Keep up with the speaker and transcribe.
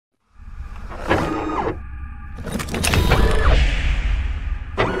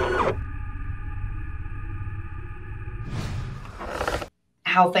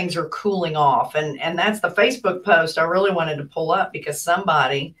how things are cooling off. And that's the Facebook post I really wanted to pull up, because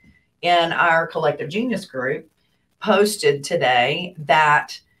somebody in our Collective Genius group posted today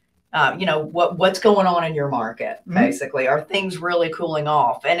that, what's going on in your market, basically. Are things really cooling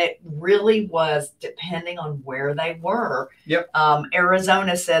off? And it really was depending on where they were. Yep.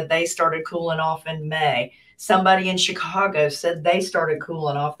 Arizona said they started cooling off in May. Somebody in Chicago said they started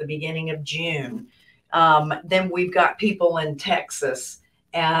cooling off the beginning of June. Then we've got people in Texas,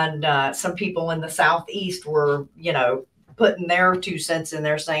 and some people in the Southeast were, putting their 2 cents in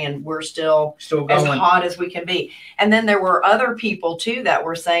there, saying we're still as hot as we can be. And then there were other people too that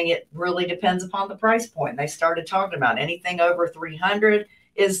were saying it really depends upon the price point. They started talking about anything over 300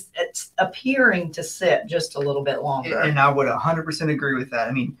 it's appearing to sit just a little bit longer. And I would 100% agree with that.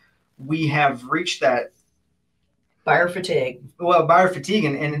 I mean, we have reached that buyer fatigue. Well, buyer fatigue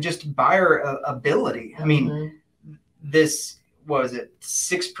and just buyer ability. I mean, this, what was it,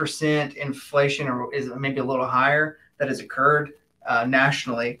 6% inflation, or is it maybe a little higher, that has occurred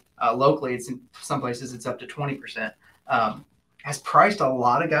nationally. Locally, it's in some places it's up to 20%. Has priced a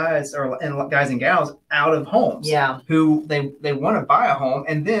lot of guys and gals out of homes. Yeah. Who they want to buy a home,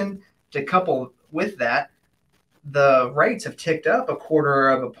 and then to couple with that, the rates have ticked up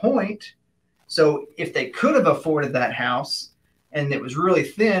 1/4 point. So if they could have afforded that house and it was really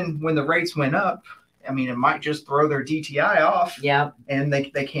thin when the rates went up, I mean, it might just throw their DTI off. Yeah. And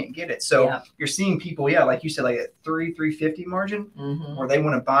they can't get it. So you're seeing people, like you said, like at 350 margin, where they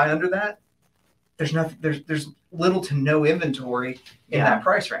want to buy under that. There's nothing, there's little to no inventory in that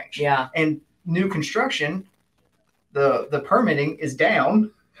price range. Yeah. And new construction, the permitting is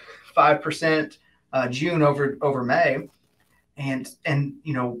down 5% June over May. And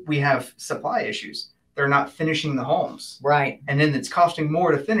we have supply issues. They're not finishing the homes. Right. And then it's costing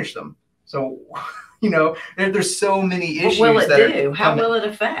more to finish them. So, there's so many issues. What will it do? How will it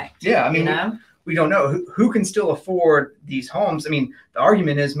affect? Yeah, I mean, we don't know. Who can still afford these homes? I mean, the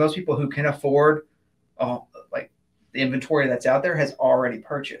argument is most people who can afford, like the inventory that's out there, has already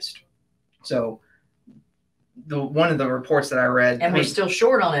purchased. So, one of the reports that I read, and we're still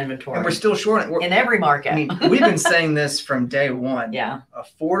short on inventory. And we're still short in every market. I mean, we've been saying this from day one. Yeah,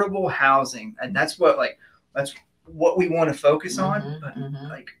 affordable housing, and that's what we want to focus on. But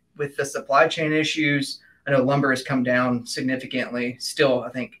like with the supply chain issues, I know lumber has come down significantly. Still, I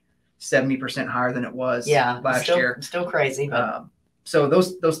think 70% higher than it was last year. Still crazy, but so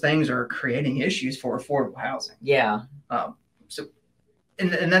those things are creating issues for affordable housing. Yeah. So,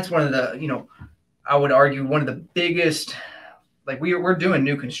 and that's one of the I would argue one of the biggest, like we're doing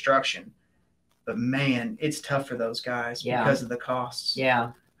new construction, but man, it's tough for those guys because of the costs.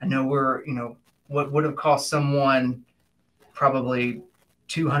 Yeah. I know what would have cost someone probably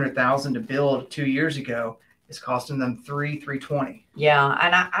 $200,000 to build 2 years ago is costing them $320. Yeah.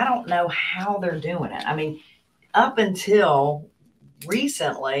 And I don't know how they're doing it. I mean, up until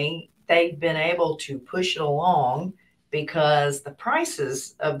recently, they've been able to push it along because the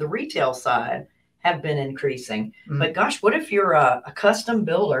prices of the retail side have been increasing. But gosh, what if you're a custom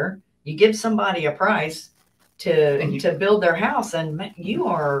builder? You give somebody a price to build their house, and you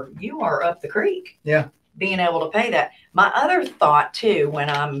are up the creek. Yeah, being able to pay that. My other thought too, when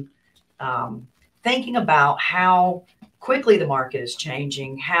I'm thinking about how quickly the market is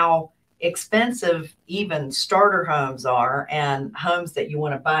changing, how expensive even starter homes are, and homes that you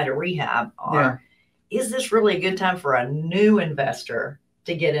want to buy to rehab are. Is this really a good time for a new investor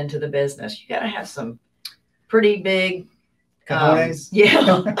to get into the business? You got to have some pretty big I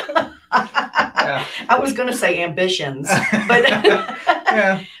was going to say ambitions, but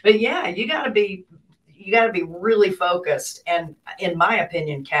but you got to be really focused, and in my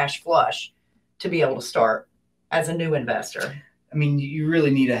opinion, cash flush to be able to start as a new investor. I mean, you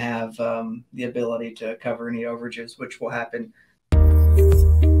really need to have the ability to cover any overages, which will happen